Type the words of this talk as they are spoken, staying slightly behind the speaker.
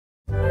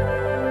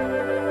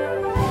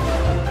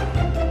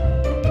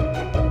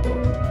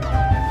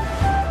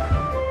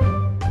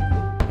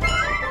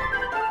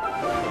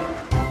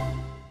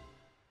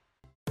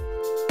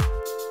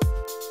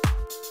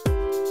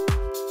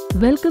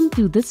Welcome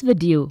to this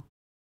video.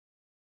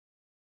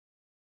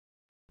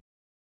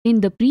 In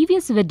the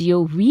previous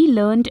video, we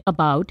learned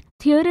about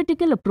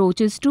theoretical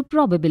approaches to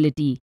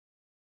probability.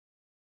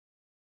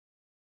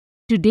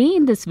 Today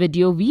in this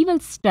video, we will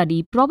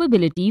study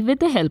probability with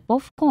the help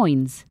of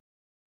coins.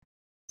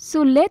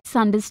 So let's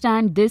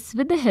understand this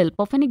with the help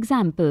of an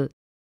example.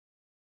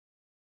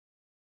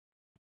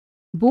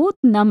 Both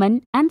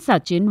Naman and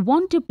Sachin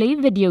want to play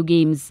video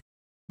games,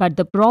 but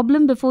the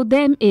problem before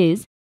them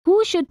is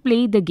who should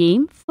play the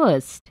game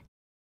first.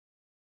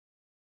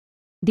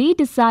 They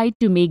decide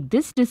to make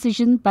this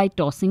decision by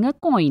tossing a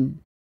coin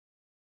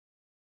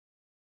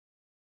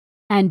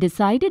and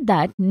decided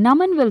that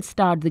Naman will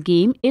start the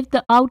game if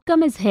the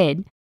outcome is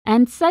head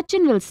and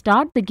Sachin will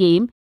start the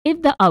game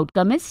if the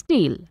outcome is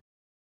tail.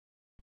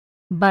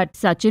 But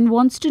Sachin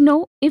wants to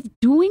know if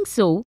doing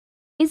so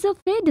is a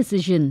fair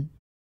decision.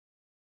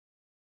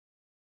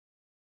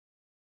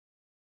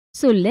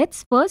 So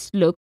let's first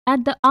look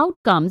at the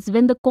outcomes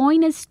when the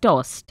coin is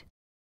tossed.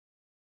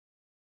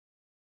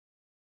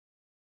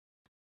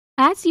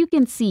 As you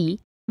can see,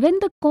 when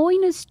the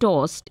coin is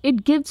tossed,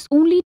 it gives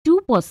only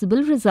two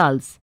possible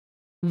results,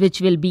 which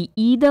will be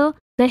either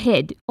the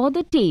head or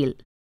the tail.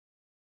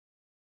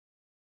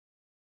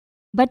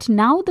 But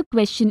now the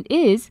question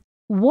is,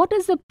 what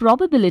is the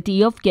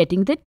probability of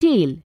getting the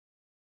tail?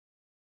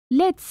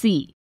 Let's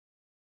see.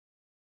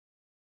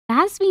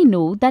 As we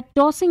know that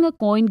tossing a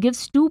coin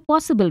gives two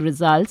possible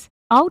results,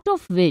 out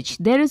of which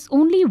there is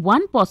only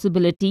one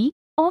possibility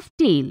of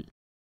tail.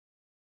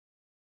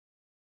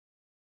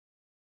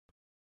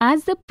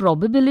 As the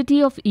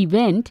probability of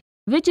event,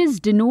 which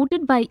is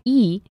denoted by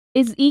E,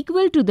 is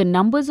equal to the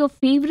numbers of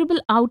favorable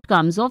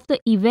outcomes of the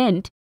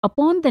event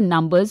upon the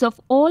numbers of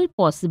all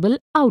possible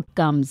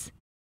outcomes.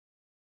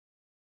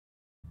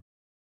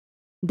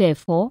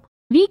 Therefore,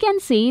 we can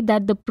say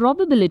that the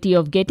probability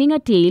of getting a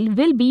tail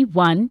will be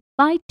 1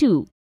 by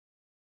 2.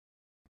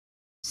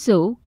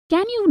 So,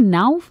 can you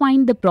now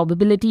find the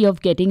probability of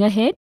getting a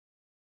head?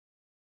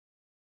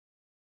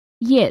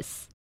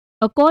 Yes.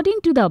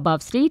 According to the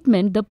above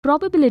statement, the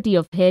probability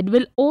of head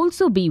will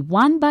also be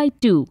 1 by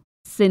 2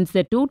 since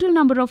the total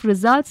number of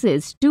results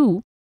is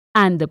 2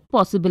 and the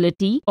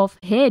possibility of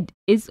head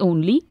is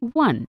only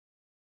 1.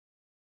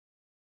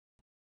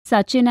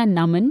 Sachin and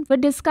Naman were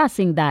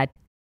discussing that.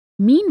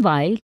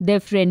 Meanwhile,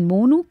 their friend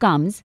Monu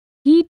comes.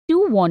 He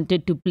too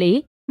wanted to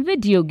play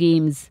video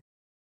games,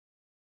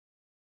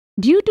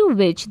 due to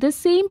which the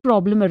same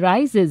problem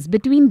arises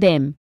between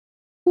them.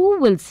 Who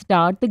will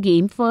start the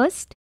game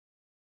first?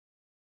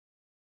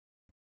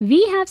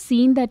 We have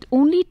seen that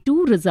only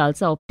two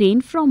results are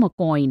obtained from a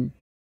coin.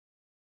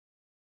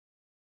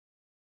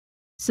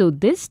 So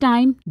this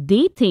time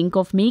they think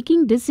of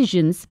making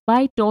decisions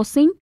by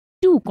tossing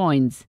two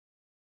coins.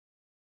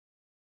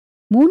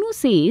 Monu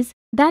says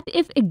that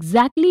if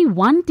exactly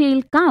one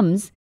tail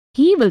comes,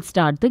 he will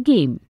start the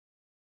game.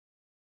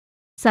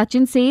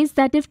 Sachin says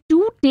that if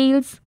two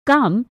tails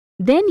come,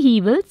 then he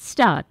will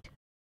start.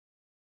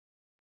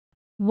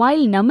 While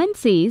Naman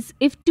says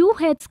if two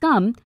heads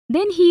come,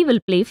 then he will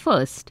play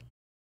first.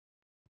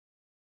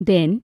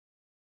 Then,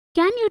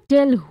 can you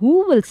tell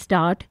who will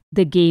start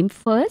the game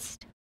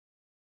first?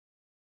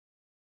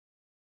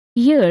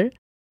 Here,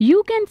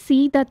 you can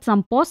see that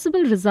some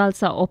possible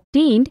results are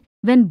obtained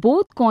when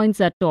both coins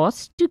are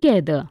tossed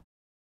together.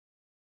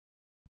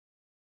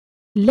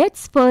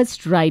 Let's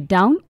first write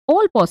down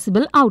all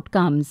possible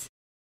outcomes.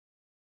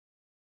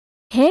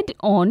 Head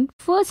on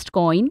first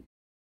coin,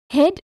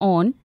 head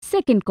on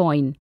second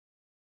coin.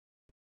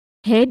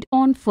 Head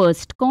on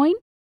first coin,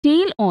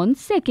 tail on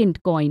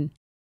second coin.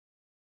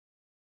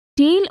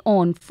 Tail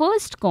on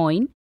first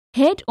coin,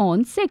 head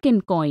on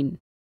second coin.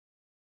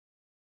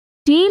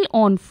 Tail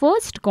on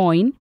first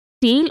coin,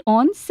 tail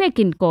on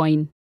second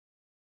coin.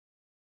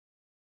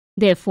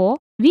 Therefore,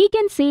 we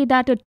can say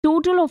that a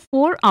total of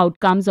 4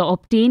 outcomes are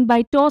obtained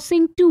by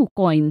tossing two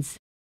coins,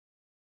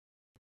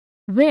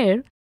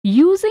 where,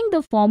 using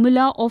the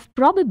formula of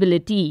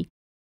probability,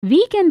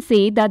 we can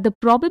say that the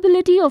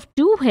probability of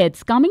two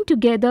heads coming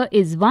together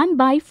is 1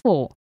 by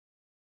 4.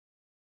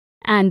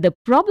 And the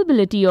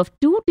probability of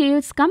two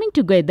tails coming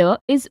together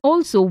is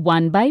also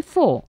 1 by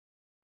 4.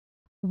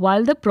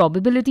 While the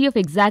probability of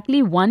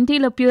exactly one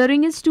tail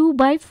appearing is 2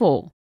 by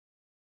 4.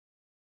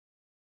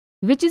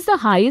 Which is the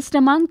highest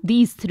among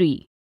these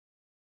three.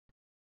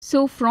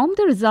 So from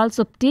the results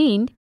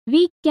obtained,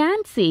 we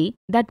can say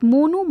that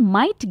Monu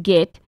might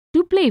get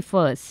to play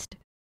first.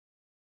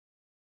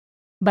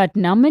 But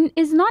Naman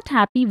is not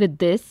happy with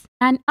this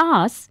and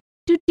asks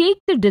to take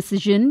the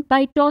decision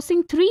by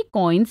tossing 3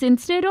 coins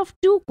instead of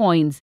 2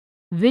 coins,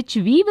 which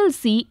we will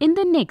see in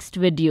the next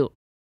video.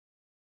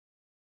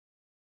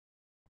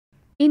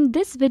 In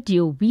this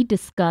video, we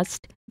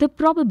discussed the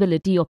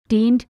probability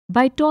obtained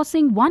by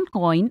tossing 1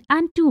 coin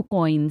and 2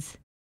 coins.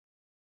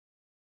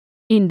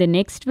 In the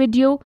next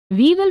video,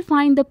 we will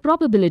find the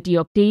probability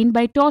obtained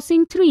by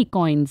tossing 3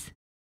 coins.